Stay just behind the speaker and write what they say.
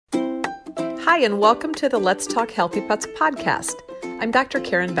Hi, and welcome to the Let's Talk Healthy Pets podcast. I'm Dr.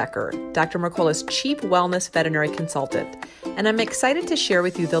 Karen Becker, Dr. Mercola's Chief Wellness Veterinary Consultant, and I'm excited to share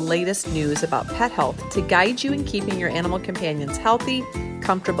with you the latest news about pet health to guide you in keeping your animal companions healthy,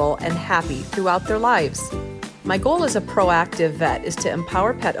 comfortable, and happy throughout their lives. My goal as a proactive vet is to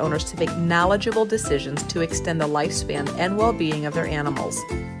empower pet owners to make knowledgeable decisions to extend the lifespan and well-being of their animals.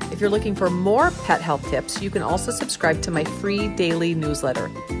 If you're looking for more pet health tips, you can also subscribe to my free daily newsletter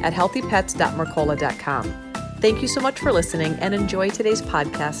at healthypets.mercola.com. Thank you so much for listening and enjoy today's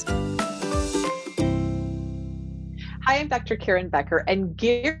podcast. Hi, I'm Dr. Karen Becker, and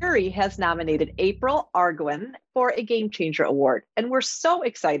Gary has nominated April Arguin for a Game Changer Award. And we're so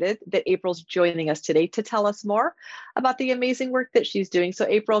excited that April's joining us today to tell us more about the amazing work that she's doing. So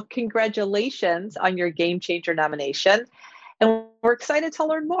April, congratulations on your Game Changer nomination. And we're excited to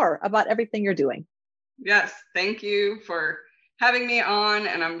learn more about everything you're doing. Yes, thank you for having me on,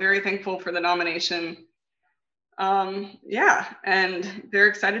 and I'm very thankful for the nomination. And very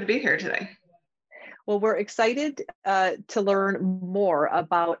excited to be here today. Well, we're excited to learn more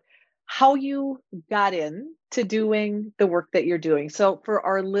about how you got into doing the work that you're doing. So for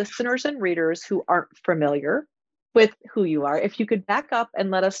our listeners and readers who aren't familiar with who you are, if you could back up and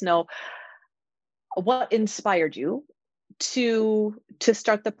let us know what inspired you to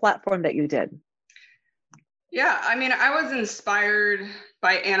start the platform that you did. Yeah, I mean, I was inspired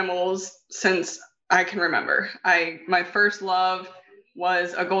by animals since I can remember. My first love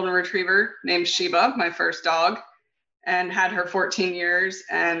was a golden retriever named Sheba, my first dog, and had her 14 years.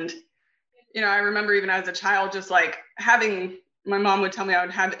 And, I remember even as a child, just like my mom would tell me I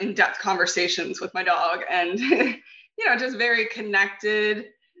would have in-depth conversations with my dog and, just very connected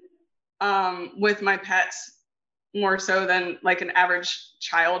with my pets more so than like an average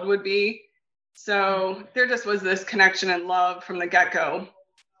child would be. So there just was this connection and love from the get-go.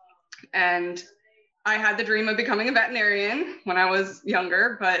 And I had the dream of becoming a veterinarian when I was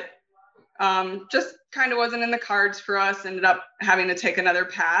younger, but just kind of wasn't in the cards for us. Ended up having to take another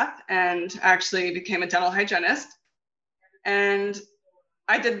path and actually became a dental hygienist. And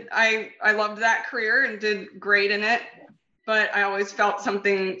I loved that career and did great in it, but I always felt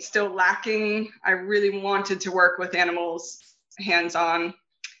something still lacking. I really wanted to work with animals hands-on.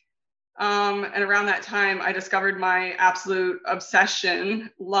 And around that time, I discovered my absolute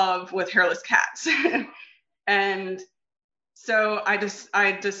love with hairless cats. And so I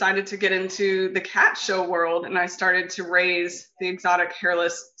decided to get into the cat show world, and I started to raise the exotic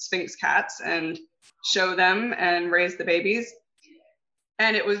hairless Sphynx cats and show them and raise the babies.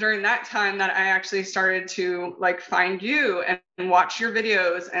 And it was during that time that I actually started to find you and watch your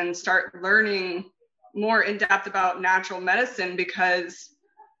videos and start learning more in depth about natural medicine, because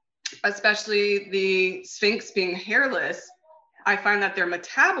especially the Sphynx being hairless, I find that their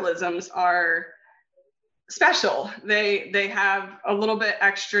metabolisms are special. They have a little bit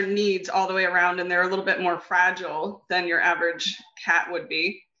extra needs all the way around, and they're a little bit more fragile than your average cat would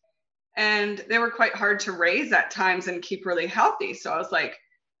be. And they were quite hard to raise at times and keep really healthy. So I was like,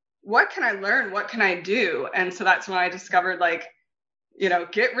 what can I learn? What can I do? And so that's when I discovered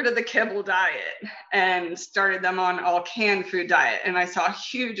get rid of the kibble diet and started them on all canned food diet. And I saw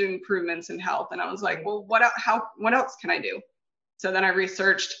huge improvements in health. And I was like, well, what else can I do? So then I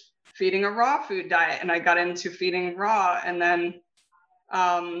researched feeding a raw food diet, and I got into feeding raw. And then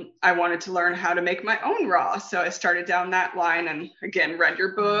I wanted to learn how to make my own raw. So I started down that line and again, read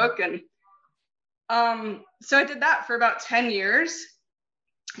your book. And so I did that for about 10 years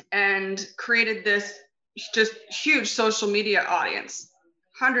and created this just huge social media audience,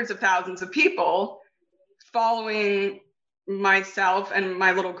 hundreds of thousands of people following myself and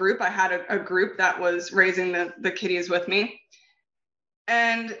my little group. I had a group that was raising the kitties with me.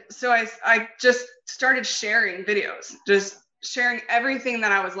 And so I just started sharing videos, just sharing everything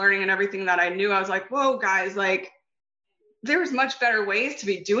that I was learning and everything that I knew. I was like, whoa, guys, there's much better ways to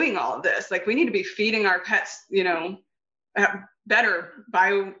be doing all of this. We need to be feeding our pets, better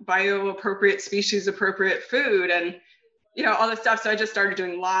bio appropriate, species appropriate food and all this stuff. So I just started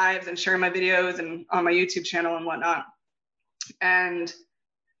doing lives and sharing my videos and on my YouTube channel and whatnot. And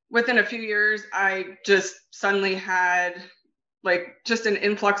within a few years, I just suddenly had just an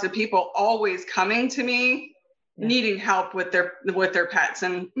influx of people always coming to me, needing help with their pets,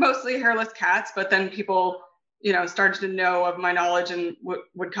 and mostly hairless cats. But then people, started to know of my knowledge and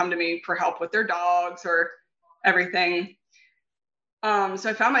would come to me for help with their dogs or everything. So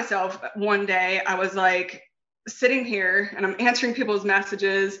I found myself one day, I was sitting here and I'm answering people's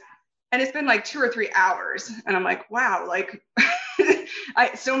messages, and it's been 2 or 3 hours. And I'm like, wow,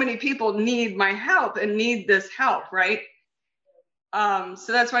 so many people need my help and need this help, right?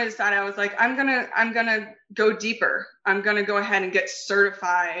 So that's why I decided, I was like, I'm gonna go deeper. I'm gonna go ahead and get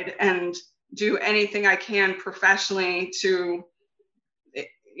certified and do anything I can professionally to,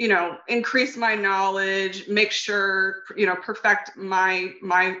 increase my knowledge, make sure, perfect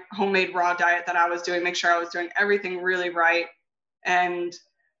my homemade raw diet that I was doing, make sure I was doing everything really right, and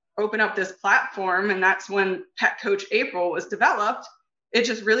open up this platform. And that's when Pet Coach April was developed. It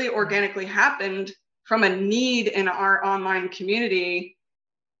just really organically happened from a need in our online community.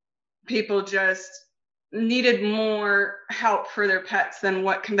 People just needed more help for their pets than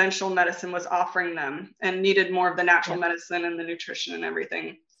what conventional medicine was offering them, and needed more of the natural medicine and the nutrition and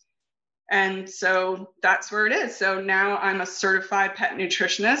everything. And so that's where it is. So now I'm a certified pet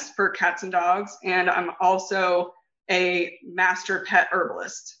nutritionist for cats and dogs, and I'm also a master pet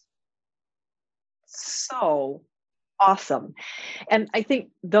herbalist. So awesome. And I think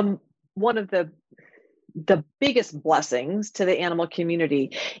one of the biggest blessings to the animal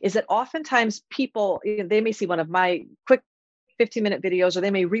community is that oftentimes people, they may see one of my quick 15-minute videos, or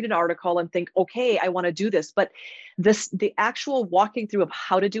they may read an article and think, okay, I want to do this. But the actual walking through of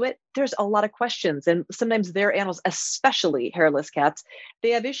how to do it, there's a lot of questions. And sometimes their animals, especially hairless cats, they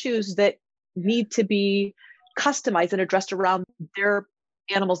have issues that need to be customized and addressed around their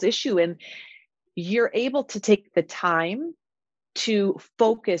animal's issue. And you're able to take the time to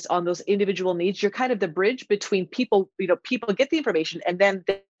focus on those individual needs. You're kind of the bridge between people, people get the information, and then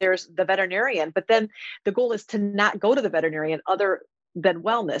there's the veterinarian, but then the goal is to not go to the veterinarian other than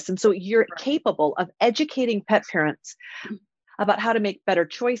wellness. And so you're capable of educating pet parents about how to make better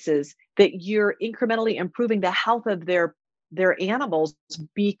choices, that you're incrementally improving the health of their animals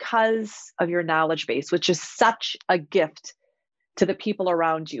because of your knowledge base, which is such a gift to the people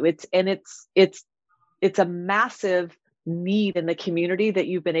around you. It's a massive need in the community that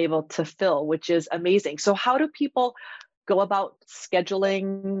you've been able to fill, which is amazing. So how do people go about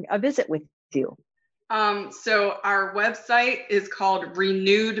scheduling a visit with you? So our website is called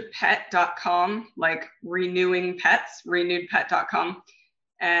renewedpet.com, like renewing pets, renewedpet.com.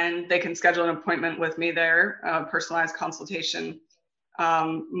 And they can schedule an appointment with me there, personalized consultation.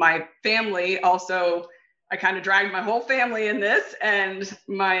 My family also, I kind of dragged my whole family in this, and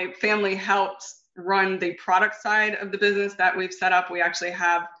my family helped run the product side of the business that we've set up. We actually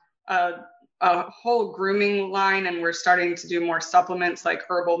have a whole grooming line, and we're starting to do more supplements like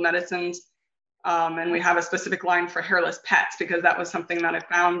herbal medicines. And we have a specific line for hairless pets, because that was something that I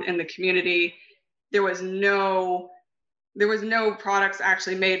found in the community. There was no products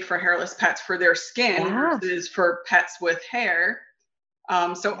actually made for hairless pets for their skin versus for pets with hair.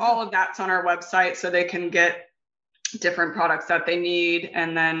 So all of that's on our website, so they can get different products that they need.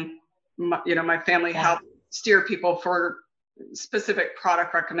 And then my family helped steer people for specific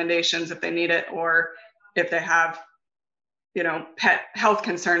product recommendations if they need it, or if they have, pet health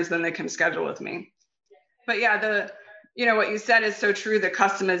concerns, then they can schedule with me. But yeah, what you said is so true. The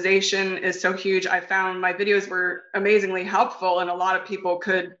customization is so huge. I found my videos were amazingly helpful, and a lot of people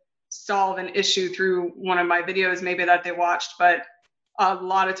could solve an issue through one of my videos, maybe that they watched. But a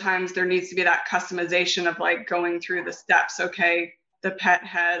lot of times there needs to be that customization of like going through the steps. Okay, the pet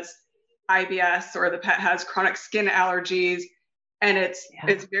has IBS, or the pet has chronic skin allergies, and it's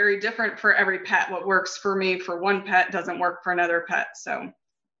very different for every pet. What works for me for one pet doesn't work for another pet. So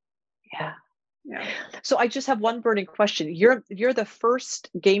yeah. So I just have one burning question. You're the first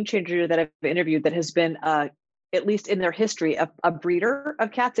game changer that I've interviewed that has been, at least in their history, a breeder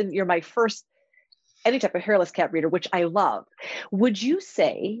of cats, and you're my first any type of hairless cat breeder, which I love. Would you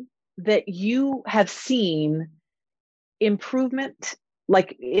say that you have seen improvement,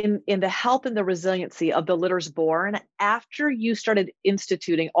 like in the health and the resiliency of the litters born after you started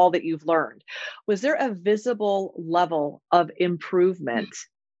instituting all that you've learned? Was there a visible level of improvement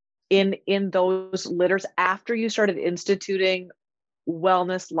in those litters after you started instituting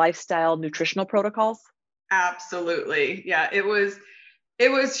wellness, lifestyle, nutritional protocols? Absolutely. Yeah, it was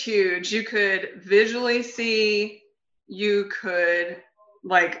huge. You could visually see, you could,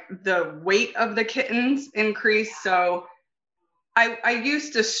 like, the weight of the kittens increase. So I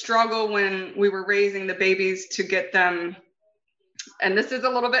used to struggle when we were raising the babies to get them, and this is a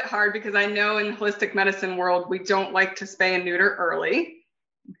little bit hard because I know in the holistic medicine world, we don't like to spay and neuter early.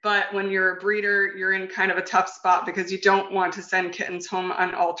 But when you're a breeder, you're in kind of a tough spot, because you don't want to send kittens home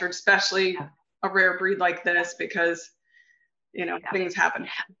unaltered, especially a rare breed like this, because things happen.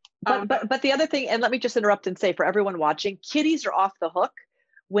 But the other thing, and let me just interrupt and say, for everyone watching, kitties are off the hook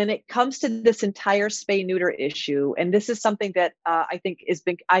when it comes to this entire spay neuter issue. And this is something that I think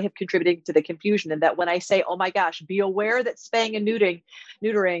I have contributed to the confusion, in that when I say, oh my gosh, be aware that spaying and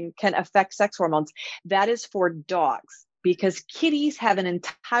neutering can affect sex hormones, that is for dogs. because kitties have an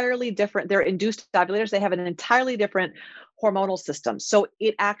entirely different, they're induced ovulators, they have an entirely different hormonal system. So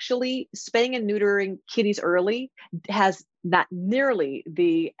it actually, spaying and neutering kitties early has not nearly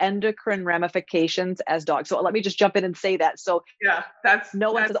the endocrine ramifications as dogs. So let me just jump in and say that. So yeah,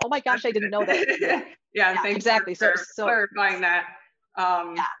 no one says, "Oh my gosh, I didn't know that." yeah, Yeah, thanks exactly. for So clarifying that.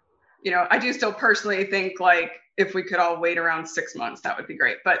 yeah, I do still personally think like if we could all wait around 6 months, that would be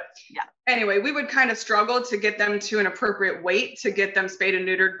great. But yeah. anyway, we would kind of struggle to get them to an appropriate weight, to get them spayed and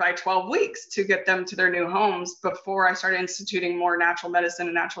neutered by 12 weeks, to get them to their new homes before I started instituting more natural medicine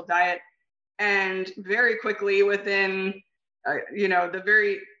and natural diet. And very quickly, within the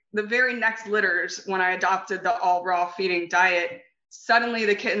very next litters, when I adopted the all raw feeding diet, suddenly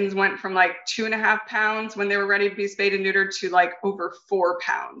the kittens went from like 2.5 pounds when they were ready to be spayed and neutered to like over 4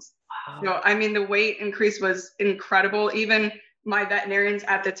 pounds. Wow. So, I mean, the weight increase was incredible. Even my veterinarians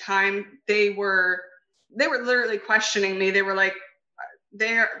at the time, they were literally questioning me. They were like,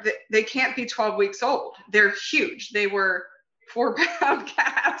 they can't be 12 weeks old. They're huge. They were 4 pound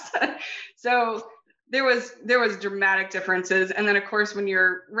calves. So there was dramatic differences. And then of course, when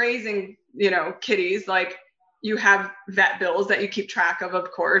you're raising, kitties, like you have vet bills that you keep track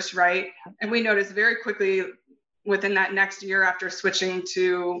of course, right? And we noticed very quickly within that next year, after switching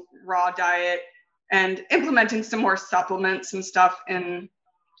to raw diet and implementing some more supplements and stuff in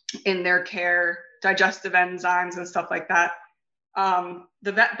their care, digestive enzymes and stuff like that,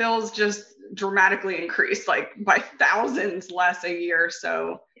 the vet bills just dramatically increased, like by thousands less a year.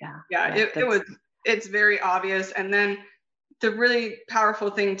 So it's very obvious. And then the really powerful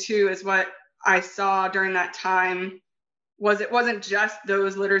thing too is what I saw during that time was it wasn't just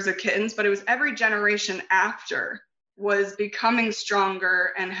those litters of kittens, but it was every generation after was becoming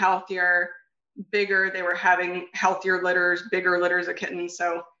stronger and healthier, bigger. They were having healthier litters, bigger litters of kittens.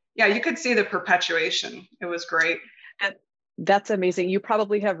 So yeah, you could see the perpetuation. It was great. That's amazing. You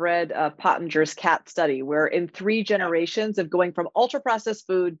probably have read Pottinger's cat study, where in 3 generations of going from ultra processed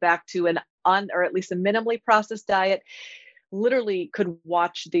food back to an or at least a minimally processed diet, literally could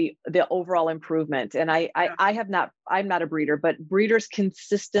watch the overall improvement. And I'm not a breeder, but breeders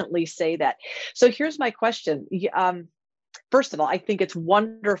consistently say that. So here's my question. First of all, I think it's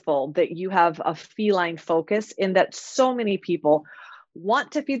wonderful that you have a feline focus, in that so many people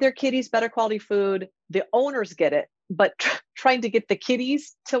want to feed their kitties better quality food. The owners get it, but trying to get the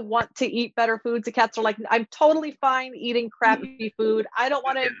kitties to want to eat better foods. The cats are like, I'm totally fine eating crappy food. I don't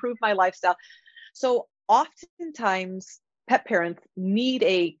want to improve my lifestyle. So oftentimes pet parents need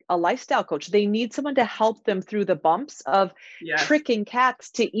a lifestyle coach. They need someone to help them through the bumps of tricking cats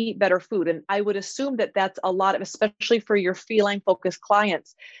to eat better food. And I would assume that that's a lot of, especially for your feline focused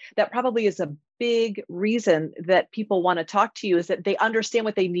clients, that probably is a big reason that people want to talk to you, is that they understand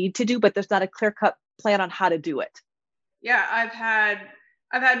what they need to do, but there's not a clear cut plan on how to do it. Yeah, I've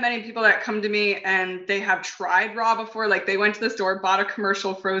had many people that come to me and they have tried raw before. Like they went to the store, bought a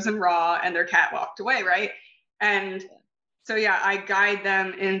commercial frozen raw, and their cat walked away, right? And so yeah, I guide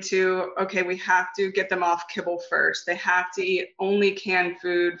them into, okay, we have to get them off kibble first. They have to eat only canned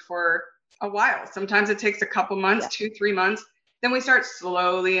food for a while. Sometimes it takes a couple months, 2-3 months. Then we start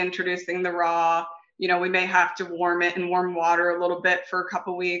slowly introducing the raw. We may have to warm it in warm water a little bit for a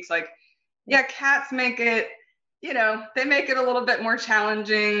couple weeks. Like, yeah, cats make it, they make it a little bit more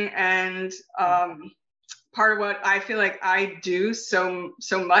challenging. And part of what I feel like I do so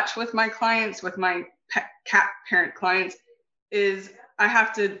much with my clients, with my cat parent clients, is I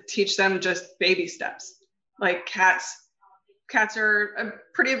have to teach them just baby steps. Like cats are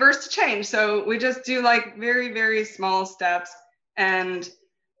pretty averse to change. So we just do like very, very small steps.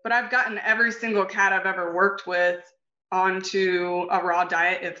 But I've gotten every single cat I've ever worked with onto a raw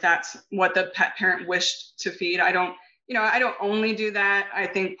diet, if that's what the pet parent wished to feed. I don't only do that. I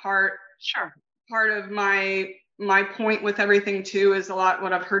think part of my point with everything too is a lot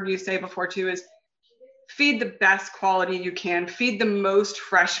what I've heard you say before too, is feed the best quality you can, feed the most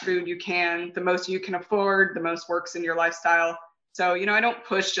fresh food you can, the most you can afford, the most works in your lifestyle. So, I don't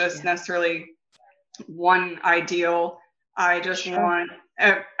push just necessarily one ideal. I just want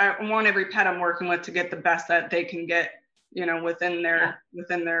every pet I'm working with to get the best that they can get, within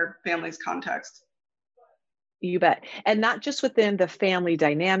their family's context. You bet. And not just within the family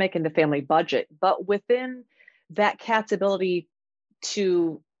dynamic and the family budget, but within that cat's ability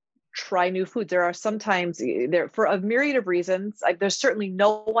to try new foods. There are sometimes for a myriad of reasons, there's certainly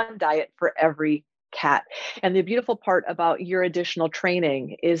no one diet for every cat. And the beautiful part about your additional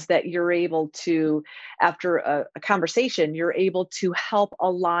training is that you're able to, after a conversation, you're able to help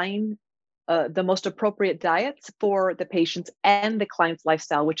align the most appropriate diets for the patients and the client's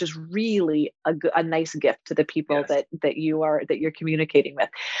lifestyle, which is really a nice gift to the people Yes. that you're communicating with.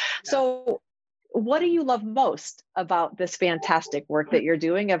 Yeah. So what do you love most about this fantastic work that you're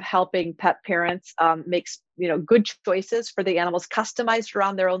doing of helping pet parents make good choices for the animals customized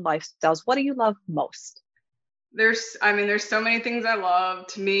around their own lifestyles? What do you love most? There's so many things I love.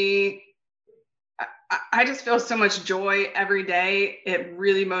 To me, I just feel so much joy every day. It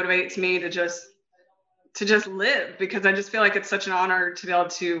really motivates me to just live, because I just feel like it's such an honor to be able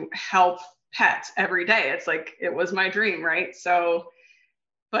to help pets every day. It's like, it was my dream, right? So,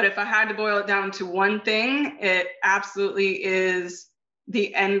 but if I had to boil it down to one thing, it absolutely is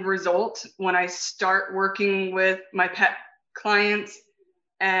the end result when I start working with my pet clients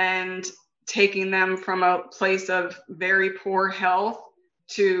and taking them from a place of very poor health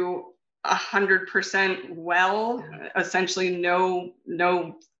to 100% well, essentially no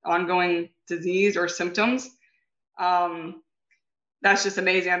ongoing disease or symptoms. That's just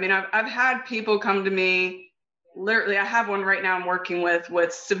amazing. I mean, I've had people come to me. Literally, I have one right now I'm working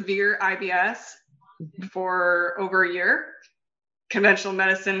with severe IBS for over a year. Conventional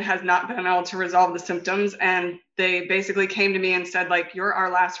medicine has not been able to resolve the symptoms. And they basically came to me and said, like, you're our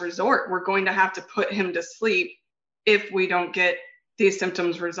last resort. We're going to have to put him to sleep if we don't get these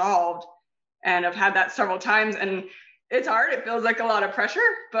symptoms resolved. And I've had that several times, and it's hard. It feels like a lot of pressure,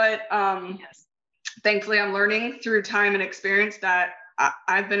 but Yes. thankfully I'm learning through time and experience that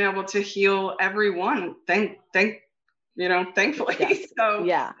I've been able to heal everyone. Thankfully. Yes. So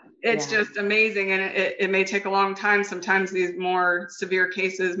Yeah. it's just amazing. And it may take a long time. Sometimes these more severe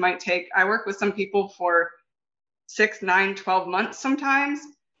cases might take, I work with some people for 6, 9, 12 months sometimes.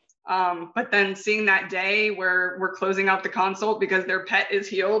 But then seeing that day where we're closing out the consult because their pet is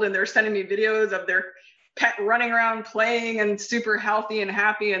healed and they're sending me videos of their pet running around playing and super healthy and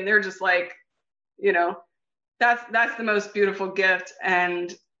happy. And they're just like, that's the most beautiful gift.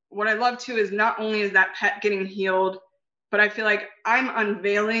 And what I love too is not only is that pet getting healed, but I feel like I'm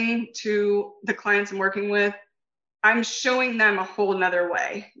unveiling to the clients I'm working with, I'm showing them a whole nother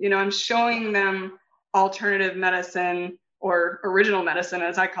way. I'm showing them alternative medicine, or original medicine,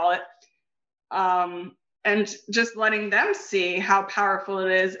 as I call it. And just letting them see how powerful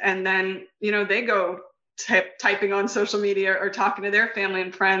it is. And then, they go typing on social media or talking to their family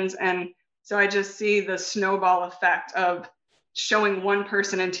and friends. And so I just see the snowball effect of showing one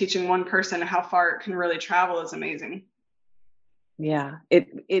person and teaching one person how far it can really travel is amazing. Yeah, it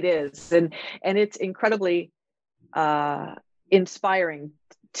is. And it's incredibly inspiring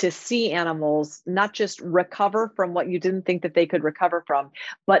to see animals not just recover from what you didn't think that they could recover from,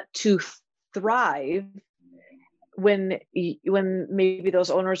 but to thrive when maybe those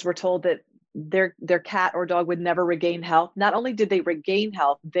owners were told that their cat or dog would never regain health. Not only did they regain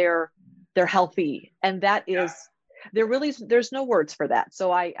health, they're healthy. And that is, there's no words for that.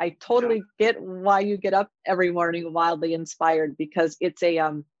 So I totally get why you get up every morning wildly inspired, because it's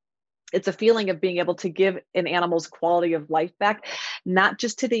a feeling of being able to give an animal's quality of life back, not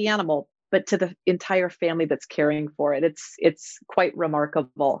just to the animal, but to the entire family that's caring for it. It's quite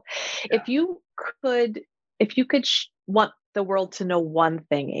remarkable. Yeah. If you could want the world to know one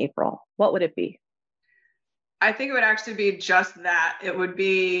thing, April, what would it be? I think it would actually be just that. It would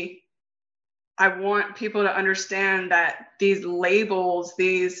be, I want people to understand that these labels,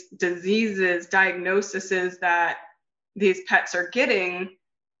 these diseases, diagnoses that these pets are getting,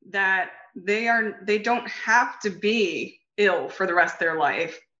 that they don't have to be ill for the rest of their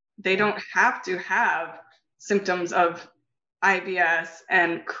life. They don't have to have symptoms of IBS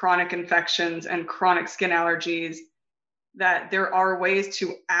and chronic infections and chronic skin allergies, that there are ways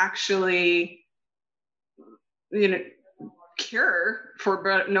to actually, cure,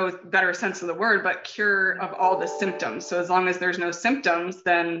 for no better sense of the word, but cure of all the symptoms. So as long as there's no symptoms,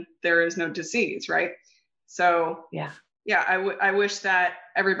 then there is no disease, right? So I wish that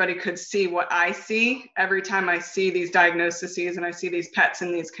everybody could see what I see every time I see these diagnoses and I see these pets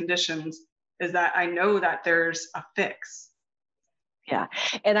in these conditions, is that I know that there's a fix. Yeah.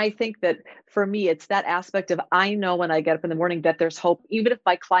 And I think that for me, it's that aspect of, I know when I get up in the morning that there's hope. Even if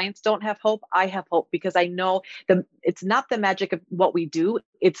my clients don't have hope, I have hope, because I know it's not the magic of what we do.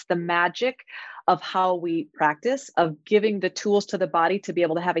 It's the magic of how we practice, of giving the tools to the body to be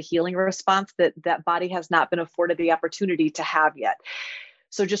able to have a healing response that body has not been afforded the opportunity to have yet.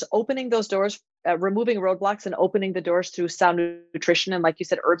 So just opening those doors, removing roadblocks and opening the doors through sound nutrition and, like you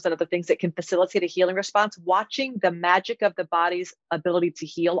said, herbs and other things that can facilitate a healing response, watching the magic of the body's ability to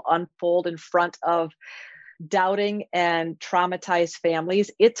heal unfold in front of doubting and traumatized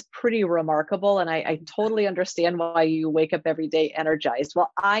families. It's pretty remarkable. And I totally understand why you wake up every day energized.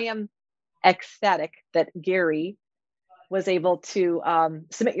 Well, I am ecstatic that Gary was able to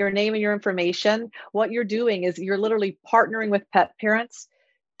submit your name and your information. What you're doing is you're literally partnering with pet parents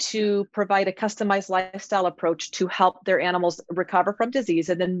to provide a customized lifestyle approach to help their animals recover from disease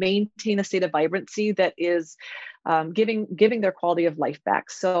and then maintain a state of vibrancy that is giving their quality of life back.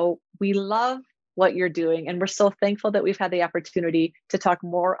 So we love what you're doing, and we're so thankful that we've had the opportunity to talk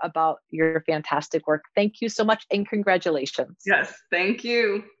more about your fantastic work. Thank you so much, and congratulations. Yes, thank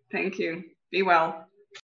you. Thank you. Be well.